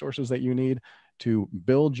 watching the resources that you need to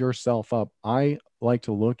build yourself up. I like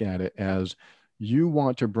to look at it as you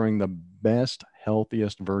want to bring the best,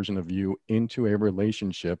 healthiest version of you into a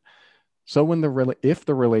relationship. So when if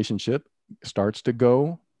the relationship starts to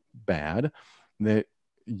go bad, that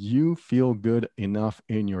you feel good enough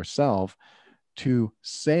in yourself to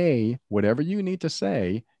say whatever you need to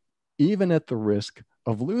say, even at the risk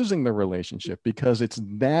of losing the relationship, because it's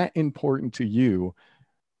that important to you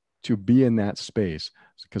to be in that space,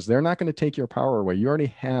 because they're not going to take your power away. You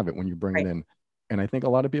already have it when you bring it in. And I think a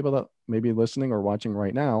lot of people that may be listening or watching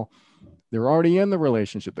right now, they're already in the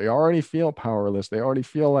relationship. They already feel powerless. They already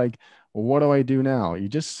feel like, well, what do I do now? You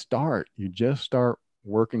just start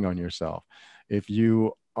working on yourself. If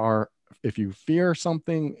you fear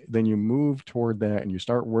something, then you move toward that and you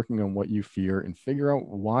start working on what you fear and figure out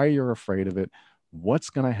why you're afraid of it. What's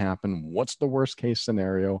going to happen? What's the worst case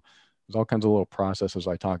scenario? There's all kinds of little processes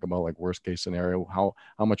I talk about, like worst case scenario.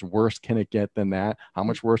 How much worse can it get than that? How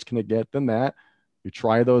much worse can it get than that? You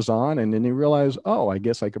try those on and then you realize, oh, I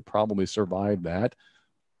guess I could probably survive that.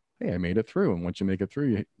 Hey, I made it through. And once you make it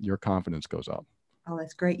through, your confidence goes up. Oh,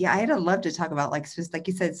 that's great. Yeah, I'd love to talk about like, just like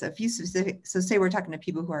you said, so a few specific, so say we're talking to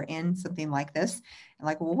people who are in something like this and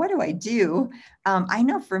like, well, what do I do? I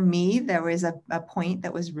know for me, there was a point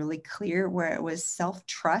that was really clear where it was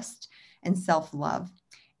self-trust and self-love.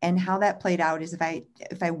 And how that played out is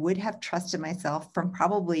if I would have trusted myself from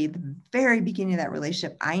probably the very beginning of that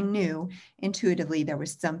relationship, I knew intuitively there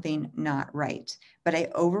was something not right, but I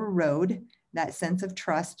overrode that sense of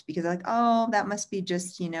trust because I'm like, oh, that must be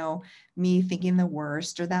just, me thinking the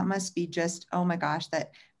worst, or that must be just, oh my gosh,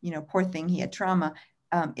 that, poor thing, he had trauma.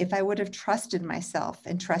 If I would have trusted myself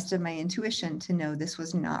and trusted my intuition to know this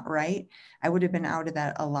was not right, I would have been out of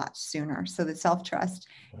that a lot sooner. So the self-trust.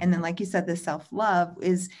 And then, like you said, the self-love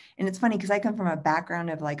is, and it's funny because I come from a background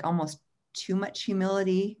of like almost too much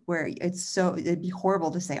humility, where it'd be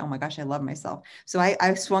horrible to say, oh my gosh, I love myself. So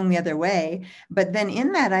I swung the other way. But then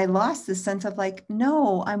in that, I lost this sense of like,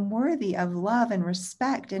 no, I'm worthy of love and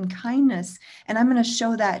respect and kindness. And I'm going to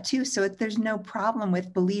show that too. So there's no problem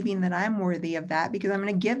with believing that I'm worthy of that, because I'm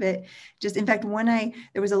going to give it. Just, in fact,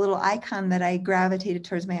 there was a little icon that I gravitated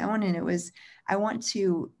towards my own, and it was, I want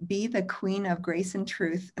to be the queen of grace and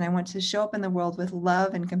truth. And I want to show up in the world with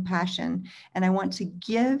love and compassion. And I want to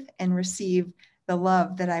give and receive the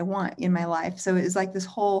love that I want in my life. So it was like this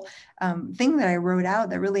whole thing that I wrote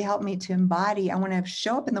out that really helped me to embody. I want to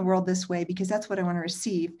show up in the world this way because that's what I want to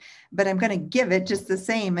receive, but I'm going to give it just the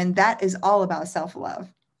same. And that is all about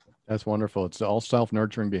self-love. That's wonderful. It's all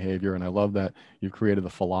self-nurturing behavior. And I love that you've created a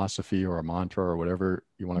philosophy or a mantra or whatever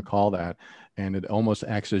you want to call that. And it almost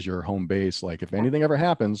acts as your home base. Like if anything ever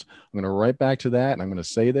happens, I'm going to write back to that and I'm going to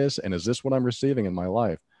say this. And is this what I'm receiving in my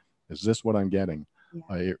life? Is this what I'm getting?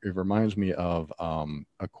 Yeah. It reminds me of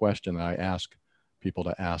a question that I ask people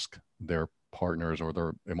to ask their partners or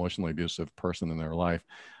their emotionally abusive person in their life,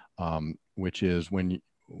 which is when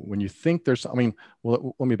you think there's, I mean,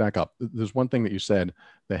 well, let me back up. There's one thing that you said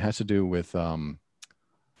that has to do with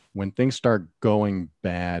when things start going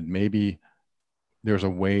bad, maybe there's a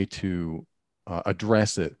way to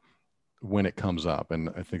address it when it comes up. And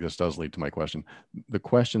I think this does lead to my question. The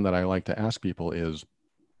question that I like to ask people is,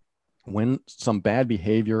 when some bad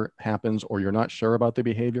behavior happens or you're not sure about the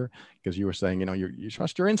behavior, because you were saying, you know, you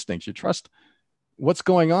trust your instincts, you trust what's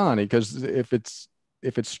going on, because if it's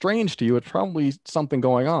strange to you, it's probably something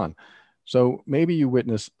going on. So maybe you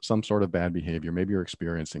witness some sort of bad behavior, maybe you're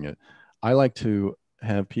experiencing it. I like to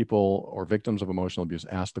have people or victims of emotional abuse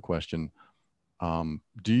ask the question,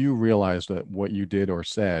 do you realize that what you did or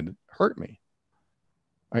said hurt me?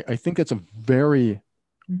 I think it's a very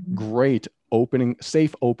great opening,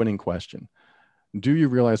 safe opening question. Do you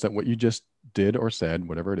realize that what you just did or said,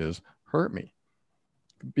 whatever it is, hurt me?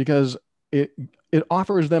 Because it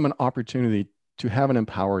offers them an opportunity to have an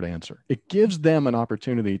empowered answer. It gives them an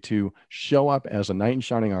opportunity to show up as a knight in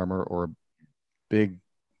shining armor or a big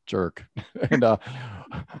jerk. And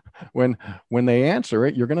when they answer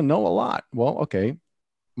it, you're going to know a lot. Well, okay,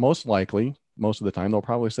 most likely, most of the time, they'll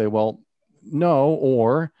probably say, well, no,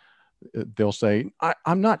 or they'll say,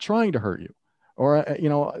 I'm not trying to hurt you. Or, you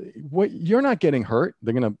know, what, you're not getting hurt.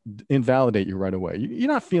 They're going to invalidate you right away. You're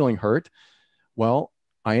not feeling hurt. Well,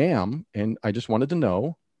 I am. And I just wanted to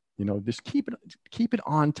know, you know, just keep it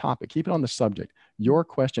on topic, keep it on the subject. Your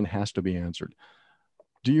question has to be answered.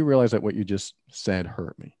 Do you realize that what you just said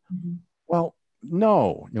hurt me? Well,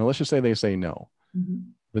 no. You know, let's just say they say no.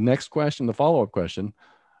 The next question, the follow-up question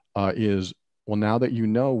is, well, now that you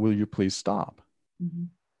know, will you please stop?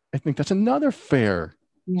 I think that's another fair,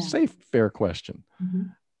 safe, fair question.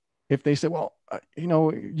 If they say, well, you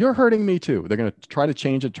know, you're hurting me too, they're going to try to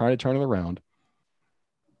change it, try to turn it around.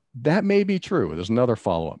 That may be true. There's another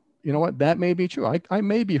follow-up. You know what? That may be true. I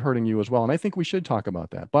may be hurting you as well. And I think we should talk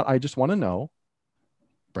about that. But I just want to know,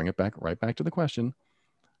 bring it back, right back to the question.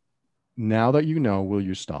 Now that you know, will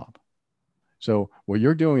you stop? So what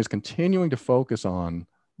you're doing is continuing to focus on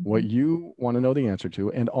what you want to know the answer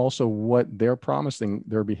to, and also what they're promising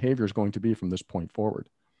their behavior is going to be from this point forward.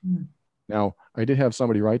 Now, I did have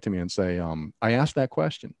somebody write to me and say, I asked that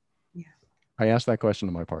question. I asked that question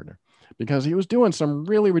to my partner because he was doing some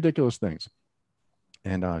really ridiculous things.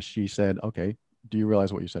 And she said, okay, do you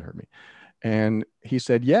realize what you said hurt me? And he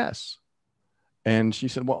said, yes. And she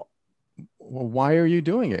said, well, why are you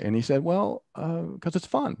doing it? And he said, well, because it's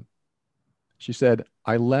fun. She said,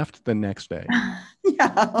 I left the next day.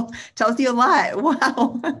 Yeah, tells you a lot.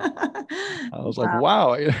 Wow. I was like,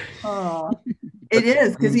 wow. Oh, it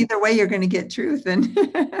is, because either way, you're going to get truth. And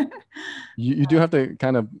you do have to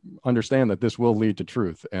kind of understand that this will lead to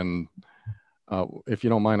truth. And if you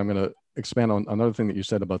don't mind, I'm going to expand on another thing that you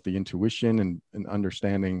said about the intuition and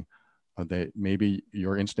understanding that maybe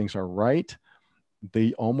your instincts are right.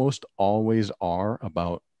 They almost always are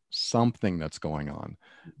about something that's going on,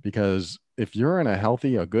 because if you're in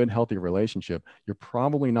a good, healthy relationship, you're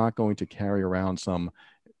probably not going to carry around some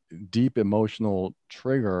deep emotional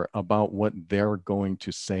trigger about what they're going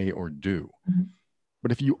to say or do.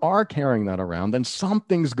 But if you are carrying that around, then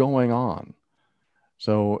something's going on.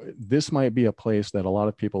 So this might be a place that a lot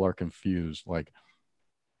of people are confused. Like,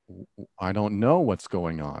 I don't know what's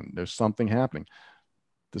going on. There's something happening.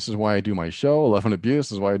 This is why I do my show, Love and Abuse.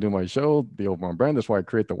 This is why I do my show, The Overwhelmed Brand. This is why I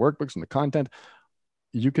create the workbooks and the content.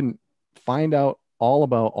 You can find out all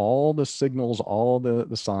about all the signals, all the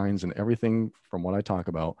signs and everything from what I talk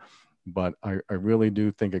about. But I really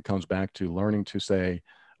do think it comes back to learning to say,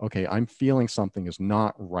 okay, I'm feeling something is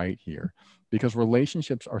not right here, because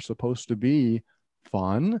relationships are supposed to be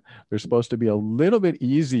fun. They're supposed to be a little bit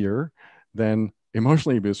easier than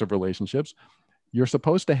emotionally abusive relationships. You're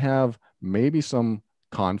supposed to have maybe some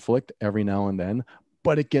conflict every now and then,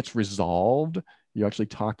 but it gets resolved. You actually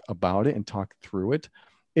talk about it and talk through it.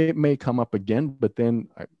 It may come up again, but then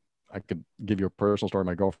I could give you a personal story.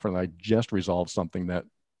 My girlfriend and I just resolved something that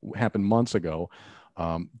happened months ago.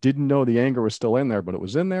 Didn't know the anger was still in there, but it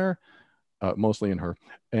was in there, mostly in her.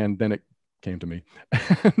 And then it came to me.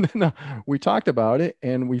 And then we talked about it,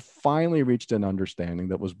 and we finally reached an understanding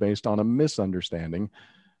that was based on a misunderstanding.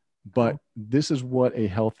 But this is what a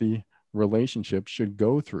healthy relationship should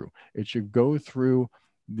go through. It should go through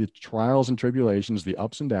the trials and tribulations, the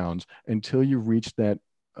ups and downs, until you reach that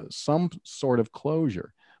some sort of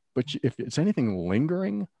closure. But if it's anything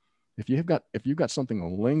lingering, if you've got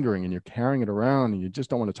something lingering and you're carrying it around and you just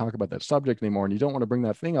don't want to talk about that subject anymore, and you don't want to bring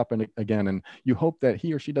that thing up again, and you hope that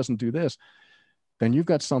he or she doesn't do this, then you've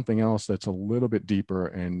got something else that's a little bit deeper,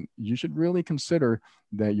 and you should really consider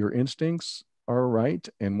that your instincts are right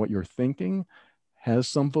and what you're thinking has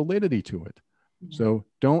some validity to it. So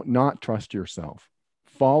don't not trust yourself.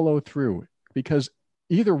 Follow through, because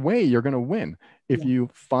either way, you're going to win. If you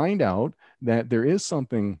find out that there is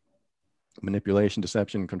something, manipulation,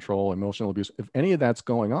 deception, control, emotional abuse, if any of that's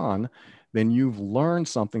going on, then you've learned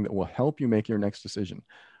something that will help you make your next decision.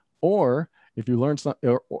 Or if you learn something,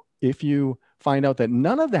 or if you find out that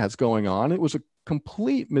none of that's going on, it was a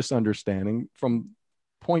complete misunderstanding from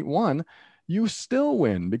point one, you still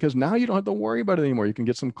win, because now you don't have to worry about it anymore. You can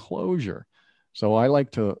get some closure. So I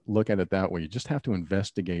like to look at it that way. You just have to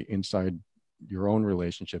investigate inside your own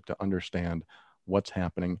relationship to understand what's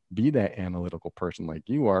happening. Be that analytical person like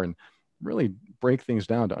you are, and really break things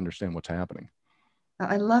down to understand what's happening.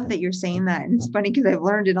 I love that you're saying that. And it's funny because I've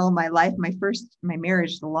learned it all my life. My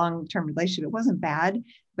marriage, the long-term relationship, it wasn't bad,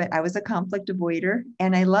 but I was a conflict avoider.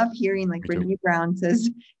 And I love hearing, like Brene Brown says,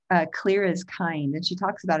 clear is kind. And she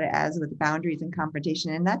talks about it as with boundaries and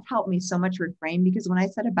confrontation. And that's helped me so much reframe, because when I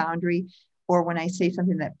set a boundary, or when I say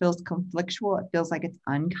something that feels conflictual, it feels like it's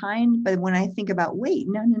unkind. But when I think about, wait,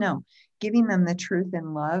 no, giving them the truth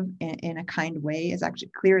and love in a kind way is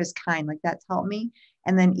actually clear as kind. Like, that's helped me.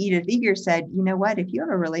 And then Edith Eger said, you know what, if you have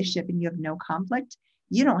a relationship and you have no conflict,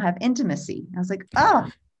 you don't have intimacy. I was like, oh,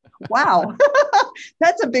 wow,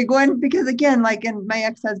 that's a big one. Because again, like, and my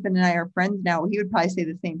ex-husband and I are friends now, he would probably say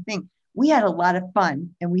the same thing. We had a lot of fun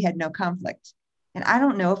and we had no conflict. And I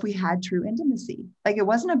don't know if we had true intimacy. Like, it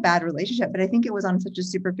wasn't a bad relationship, but I think it was on such a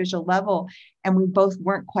superficial level. And we both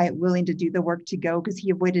weren't quite willing to do the work to go, because he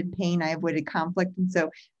avoided pain, I avoided conflict. And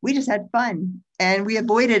so we just had fun and we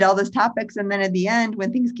avoided all those topics. And then at the end,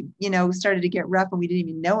 when things, started to get rough and we didn't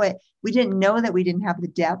even know it, we didn't know that we didn't have the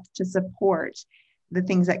depth to support the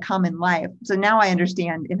things that come in life. So now I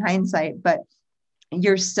understand in hindsight, but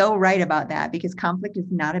you're so right about that, because conflict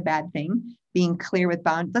is not a bad thing. Being clear with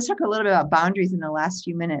boundaries. Let's talk a little bit about boundaries in the last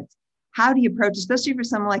few minutes. How do you approach, especially for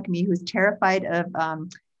someone like me who's terrified of,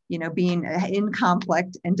 being in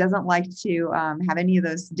conflict and doesn't like to have any of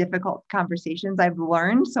those difficult conversations? I've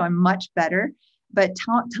learned, so I'm much better. But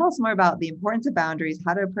tell us more about the importance of boundaries,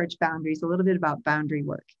 how to approach boundaries, a little bit about boundary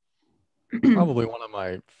work. Probably one of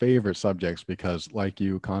my favorite subjects, because like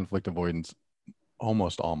you, conflict avoidance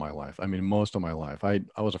almost all my life. I mean, most of my life. I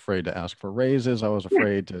was afraid to ask for raises. I was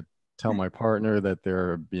afraid to tell my partner that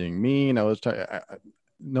they're being mean.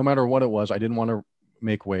 No matter what it was, I didn't want to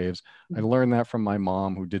make waves. I learned that from my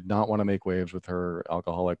mom, who did not want to make waves with her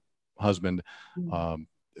alcoholic husband,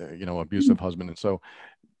 abusive husband. And so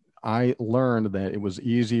I learned that it was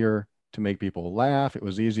easier to make people laugh. It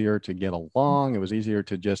was easier to get along. It was easier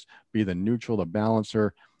to just be the neutral, the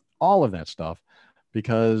balancer, all of that stuff,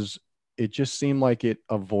 because it just seemed like it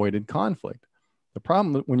avoided conflict. The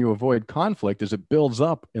problem when you avoid conflict is it builds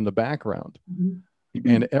up in the background.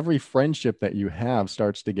 And every friendship that you have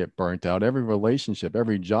starts to get burnt out. Every relationship,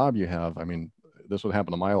 every job you have. I mean, this would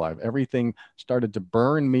happen in my life. Everything started to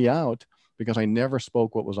burn me out because I never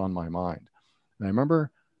spoke what was on my mind. And I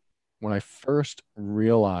remember when I first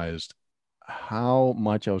realized how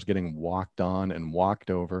much I was getting walked on and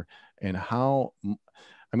walked over, and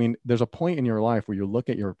there's a point in your life where you look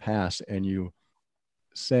at your past and you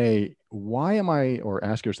say, or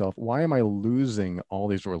ask yourself, why am I losing all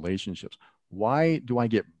these relationships? Why do I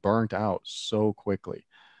get burnt out so quickly?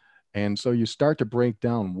 And so you start to break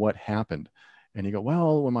down what happened. And you go,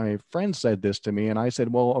 well, when my friend said this to me, and I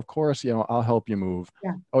said, well, of course, I'll help you move.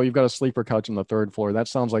 Yeah. Oh, you've got a sleeper couch on the third floor. That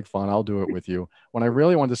sounds like fun. I'll do it with you. When I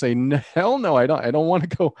really wanted to say, no, hell no, I don't want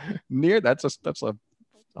to go near. That's a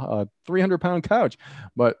 300-pound couch.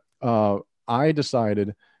 But I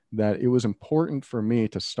decided that it was important for me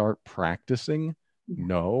to start practicing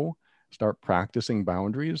start practicing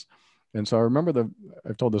boundaries. And so I remember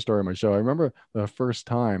I've told this story on my show. I remember the first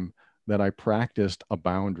time that I practiced a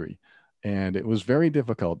boundary, and it was very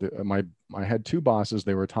difficult. I had two bosses.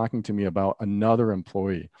 They were talking to me about another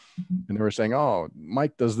employee, and they were saying, oh,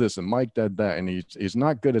 Mike does this and Mike did that, and he's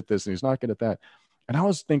not good at this and he's not good at that. And I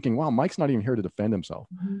was thinking, wow, Mike's not even here to defend himself.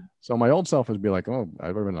 So my old self would be like, oh,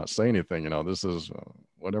 I'd rather not say anything. This is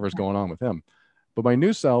whatever's going on with him. But my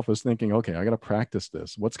new self was thinking, okay, I got to practice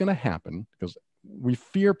this. What's going to happen? Because we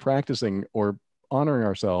fear practicing or honoring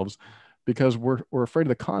ourselves because we're afraid of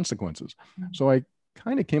the consequences. So I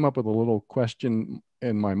kind of came up with a little question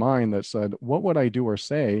in my mind that said, what would I do or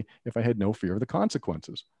say if I had no fear of the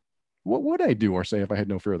consequences? What would I do or say if I had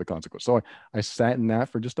no fear of the consequences? So I sat in that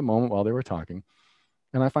for just a moment while they were talking.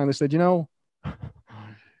 And I finally said, you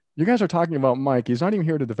guys are talking about Mike. He's not even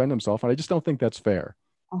here to defend himself. And I just don't think that's fair.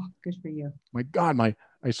 Oh, good for you. My God,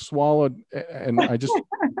 I swallowed and I just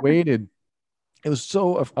waited. I was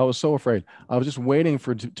so afraid. I was just waiting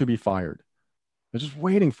for to be fired. I was just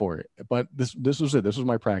waiting for it. But this was it. This was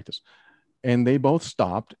my practice. And they both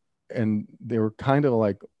stopped and they were kind of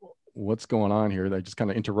like, what's going on here? They just kind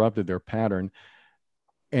of interrupted their pattern.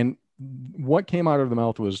 And what came out of the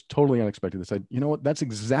mouth was totally unexpected. They said, you know what, that's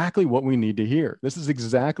exactly what we need to hear. This is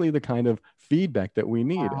exactly the kind of feedback that we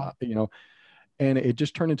need, Wow. and it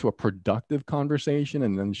just turned into a productive conversation.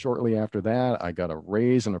 And then shortly after that, I got a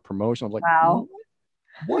raise and a promotion. I was like, Wow.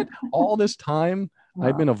 what? All this time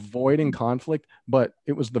I've Wow. been avoiding conflict, but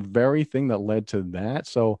it was the very thing that led to that.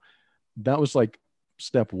 So that was like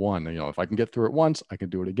step one. If I can get through it once, I can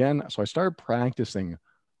do it again. So I started practicing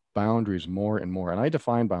boundaries more and more. And I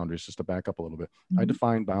define boundaries, just to back up a little bit. I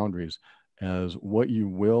define boundaries as what you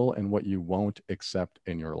will and what you won't accept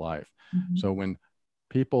in your life. So when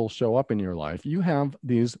people show up in your life, you have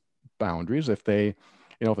these boundaries. If they,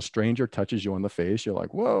 if a stranger touches you on the face, you're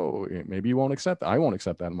like, whoa, maybe you won't accept that. I won't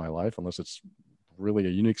accept that in my life unless it's really a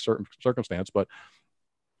unique certain circumstance. But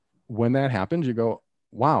when that happens, you go,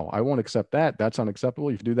 wow, I won't accept that. That's unacceptable.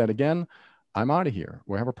 If you do that again, I'm out of here.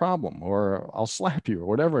 We have a problem, or I'll slap you, or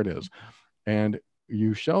whatever it is. And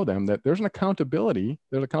you show them that there's accountability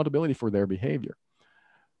for their behavior.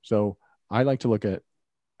 So I like to look at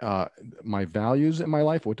my values in my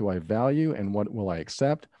life. What do I value and what will I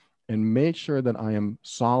accept? And make sure that I am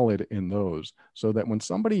solid in those, so that when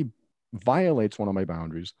somebody violates one of my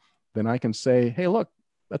boundaries, then I can say, hey, look,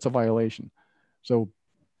 that's a violation. So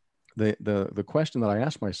the question that I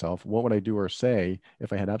asked myself, what would I do or say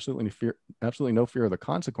if I had absolutely no fear of the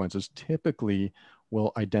consequences, typically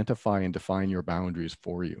will identify and define your boundaries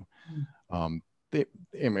for you.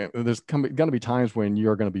 There's going to be times when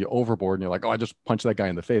you're going to be overboard and you're like, oh, I just punched that guy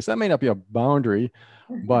in the face. That may not be a boundary,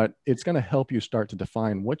 but it's going to help you start to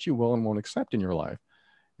define what you will and won't accept in your life.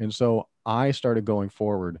 And so I started going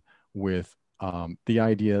forward with the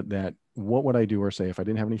idea that, what would I do or say if I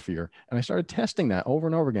didn't have any fear? And I started testing that over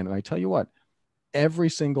and over again. And I tell you what, every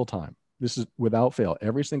single time, this is without fail,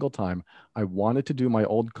 every single time I wanted to do my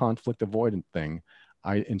old conflict avoidant thing,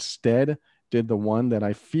 I instead did the one that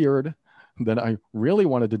I feared, that I really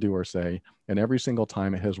wanted to do or say. And every single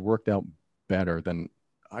time it has worked out better than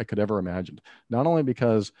I could ever imagine. Not only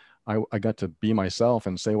because I got to be myself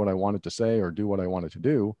and say what I wanted to say or do what I wanted to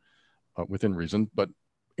do within reason, but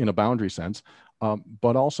in a boundary sense,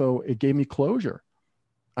 but also it gave me closure.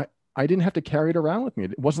 I didn't have to carry it around with me.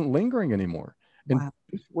 It wasn't lingering anymore. And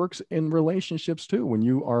this works in relationships too. When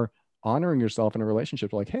you are honoring yourself in a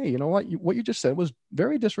relationship, like, hey, you know what? What you just said was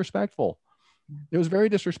very disrespectful. It was very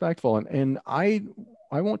disrespectful. And I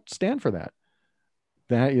won't stand for that.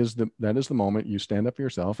 That is the moment you stand up for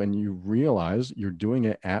yourself and you realize you're doing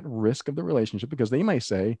it at risk of the relationship, because they may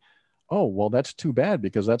say, oh, well, that's too bad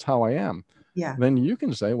because that's how I am. Yeah. Then you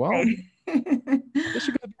can say, well, I guess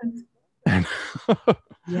you could.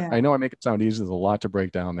 Yeah. I know I make it sound easy. There's a lot to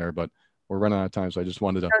break down there, but we're running out of time. So I just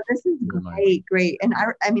wanted to. No, this is great. And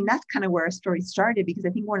I mean, that's kind of where our story started, because I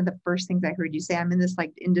think one of the first things I heard you say, I'm in this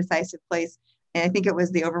like indecisive place. And I think it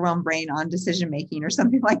was the overwhelmed brain on decision making or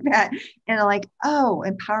something like that. And I'm like, oh,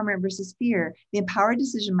 empowerment versus fear. The empowered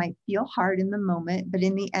decision might feel hard in the moment, but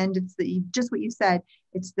in the end, it's just what you said.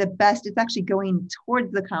 It's the best. It's actually going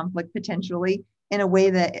towards the conflict potentially in a way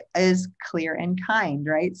that is clear and kind,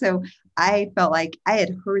 right? So I felt like I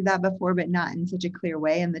had heard that before, but not in such a clear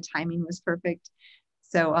way. And the timing was perfect.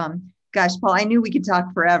 So, gosh, Paul, I knew we could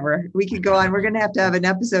talk forever. We could go on. We're going to have an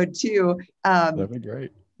episode 2. That'd be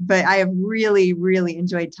great. But I have really, really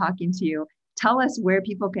enjoyed talking to you. Tell us where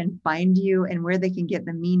people can find you and where they can get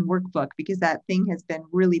the Mean Workbook, because that thing has been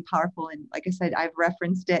really powerful. And like I said, I've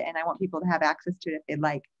referenced it and I want people to have access to it if they'd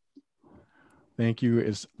like. Thank you.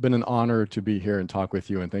 It's been an honor to be here and talk with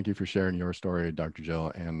you. And thank you for sharing your story, Dr.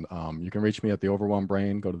 Jill. And you can reach me at The Overwhelmed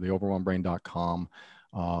Brain. Go to theoverwhelmedbrain.com.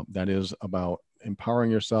 That is about empowering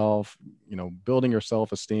yourself, building your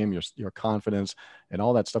self-esteem, your confidence, and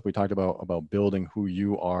all that stuff we talked about building who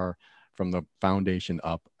you are from the foundation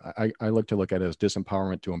up. I look at it as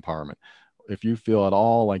disempowerment to empowerment. If you feel at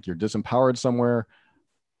all like you're disempowered somewhere,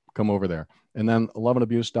 come over there. And then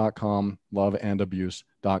loveandabuse.com,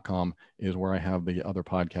 loveandabuse.com is where I have the other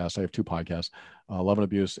podcasts. I have 2 podcasts. Love and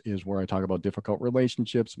Abuse is where I talk about difficult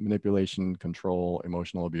relationships, manipulation, control,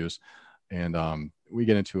 emotional abuse. And we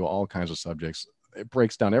get into all kinds of subjects. It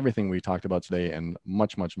breaks down everything we talked about today and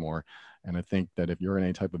much, much more. And I think that if you're in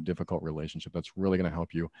any type of difficult relationship, that's really going to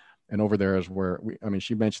help you. And over there is where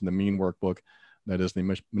she mentioned the Mean Workbook. That is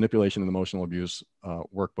the manipulation and emotional abuse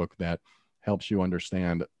workbook that helps you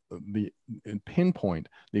understand and pinpoint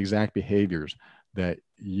the exact behaviors that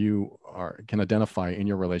you can identify in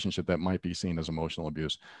your relationship that might be seen as emotional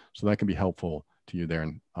abuse. So that can be helpful to you there.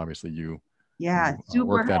 And obviously you super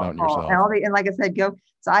work that out in helpful. yourself. And like I said,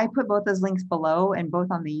 so I put both those links below, and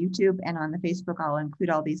both on the YouTube and on the Facebook, I'll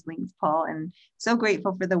include all these links, Paul. And so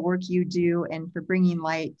grateful for the work you do and for bringing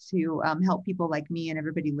light to help people like me and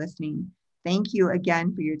everybody listening. Thank you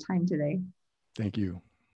again for your time today. Thank you.